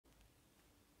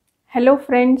Hello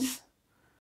friends,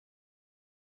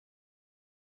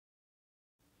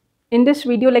 in this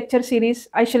video lecture series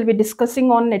I shall be discussing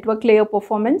on network layer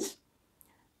performance.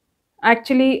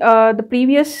 Actually the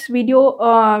previous video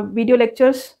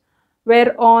lectures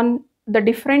were on the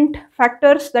different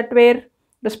factors that were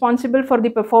responsible for the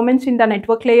performance in the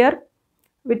network layer.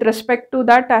 With respect to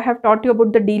that, I have taught you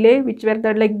about the delay, which were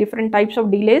the different types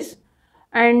of delays,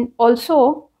 and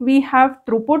also we have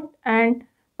throughput and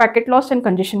packet loss and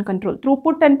congestion control.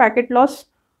 Throughput and packet loss,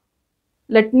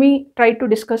 let me try to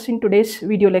discuss in today's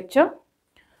video lecture.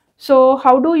 So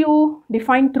how do you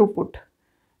define throughput?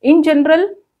 In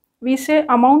general, we say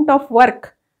amount of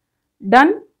work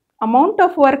done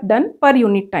per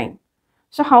unit time.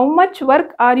 So how much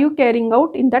work are you carrying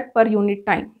out in that per unit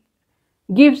time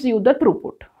gives you the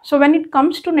throughput. So when it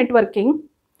comes to networking,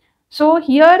 so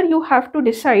here you have to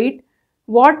decide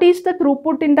what is the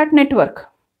throughput in that network.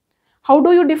 How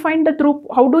do you define the throughput?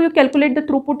 How do you calculate the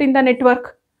throughput in the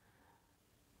network?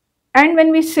 And when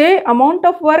we say amount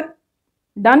of work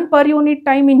done per unit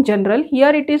time in general, here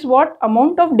it is what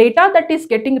amount of data that is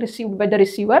getting received by the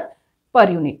receiver per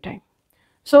unit time.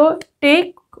 So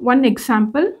take one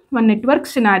example, one network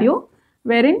scenario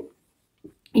wherein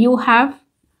you have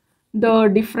the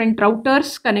different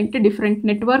routers connected, different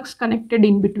networks connected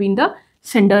in between the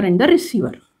sender and the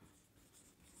receiver.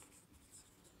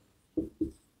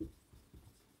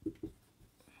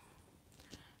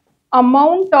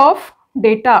 Amount of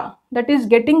data that is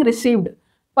getting received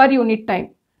per unit time.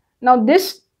 Now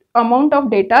this amount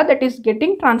of data that is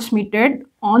getting transmitted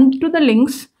onto the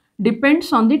links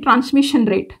depends on the transmission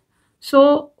rate.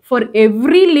 So for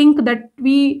every link that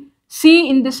we see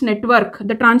in this network,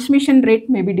 the transmission rate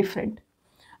may be different.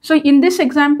 So in this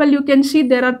example, you can see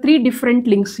there are three different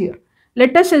links here.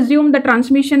 Let us assume the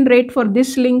transmission rate for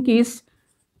this link is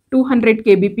 200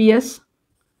 kbps.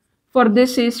 For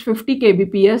this is 50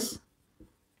 kbps.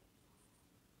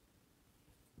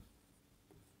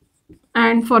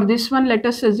 And for this one, let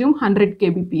us assume 100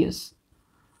 kbps.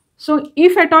 So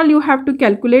if at all you have to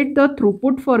calculate the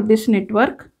throughput for this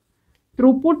network,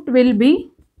 throughput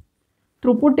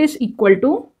is equal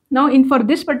to, now for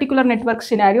this particular network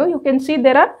scenario, you can see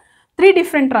there are three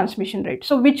different transmission rates.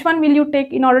 So which one will you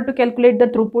take in order to calculate the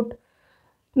throughput?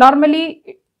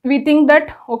 Normally we think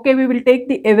that, okay, we will take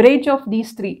the average of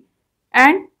these three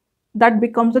and that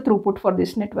becomes the throughput for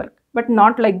this network. But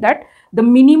not like that. The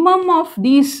minimum of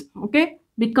these, okay,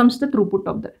 becomes the throughput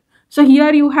of that. So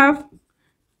here you have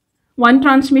one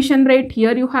transmission rate,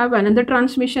 here you have another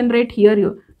transmission rate,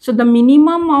 so the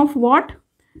minimum of what?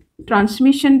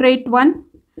 Transmission rate 1,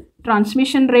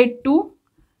 transmission rate 2,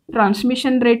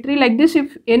 transmission rate 3, like this.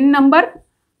 If n number,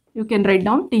 you can write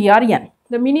down TRN.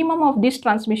 The minimum of these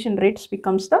transmission rates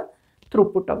becomes the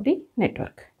throughput of the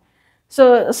network.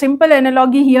 So a simple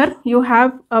analogy here, you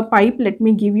have a pipe. Let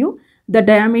me give you the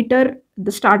diameter.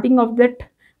 The starting of that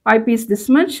pipe is this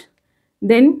much.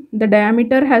 Then the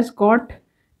diameter has got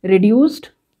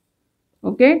reduced,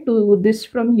 okay, to this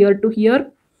from here to here.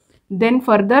 Then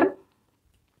further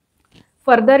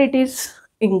it is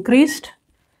increased.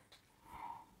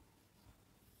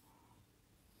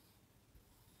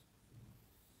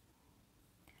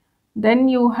 Then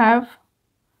you have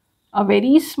a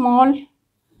very small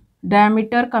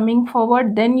diameter coming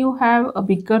forward, then you have a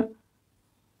bigger.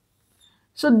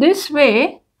 So this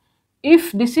way,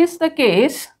 if this is the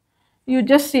case, you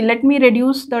just see, let me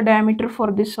reduce the diameter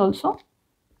for this also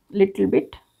little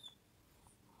bit,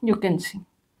 you can see.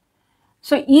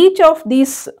 So each of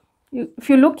these, if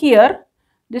you look here,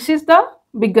 this is the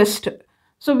biggest.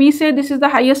 So we say this is the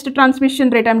highest transmission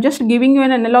rate. I'm just giving you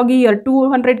an analogy here,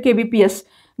 200 kbps.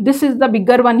 This is the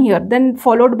bigger one here, then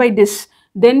followed by this,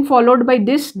 then followed by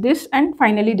this, and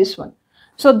finally this one.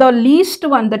 So the least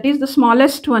one, that is the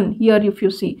smallest one here, if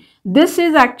you see, this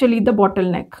is actually the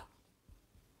bottleneck.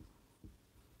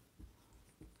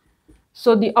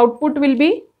 So the output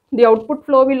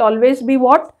flow will always be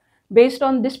what? Based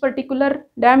on this particular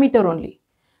diameter only.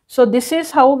 So this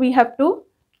is how we have to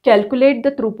calculate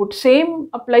the throughput. Same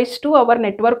applies to our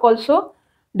network also.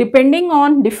 Depending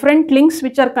on different links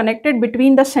which are connected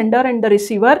between the sender and the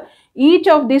receiver, each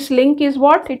of this link is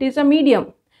what? It is a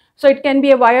medium. So it can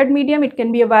be a wired medium, it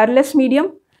can be a wireless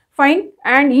medium, fine,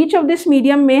 and each of this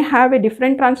medium may have a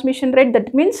different transmission rate.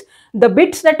 That means the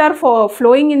bits that are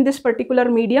flowing in this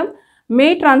particular medium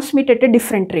may transmit at a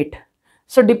different rate.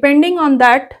 So depending on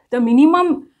that, the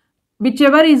minimum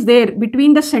whichever is there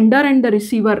between the sender and the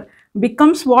receiver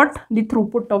becomes what? The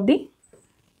throughput of the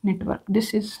network.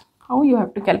 This is how you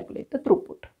have to calculate the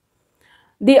throughput.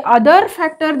 The other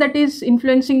factor that is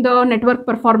influencing the network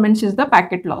performance is the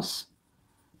packet loss.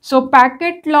 So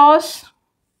packet loss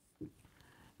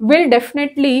will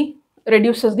definitely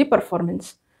reduces the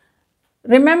performance.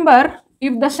 Remember,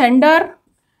 if the sender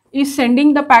is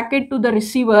sending the packet to the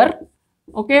receiver,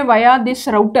 okay, via this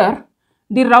router,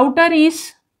 the router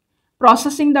is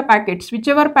processing the packets,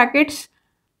 whichever packets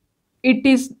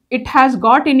it has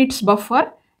got in its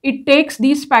buffer, it takes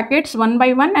these packets one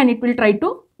by one and it will try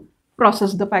to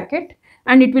process the packet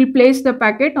and it will place the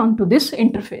packet onto this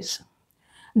interface.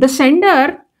 The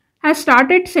sender has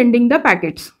started sending the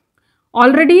packets.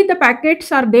 Already the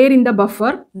packets are there in the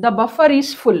buffer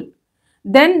is full.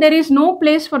 Then there is no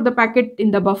place for the packet in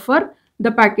the buffer,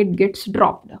 the packet gets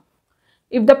dropped.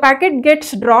 If the packet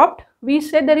gets dropped, we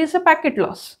say there is a packet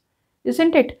loss,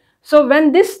 isn't it? So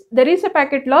when there is a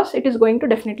packet loss, it is going to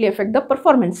definitely affect the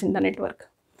performance in the network.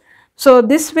 So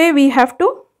this way we have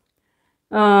to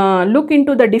look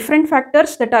into the different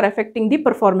factors that are affecting the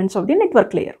performance of the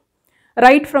network layer.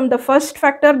 Right from the first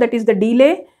factor, that is the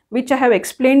delay, which I have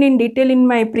explained in detail in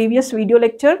my previous video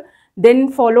lecture,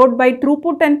 then followed by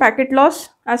throughput and packet loss.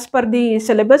 As per the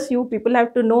syllabus, you people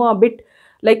have to know a bit,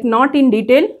 like not in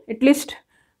detail, at least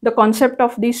the concept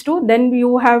of these two. Then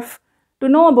you have to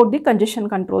know about the congestion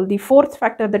control, the fourth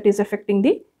factor that is affecting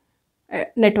the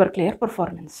network layer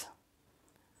performance.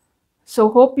 So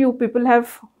hope you people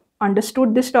have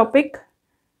understood this topic.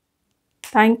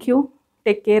 Thank you.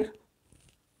 Take care.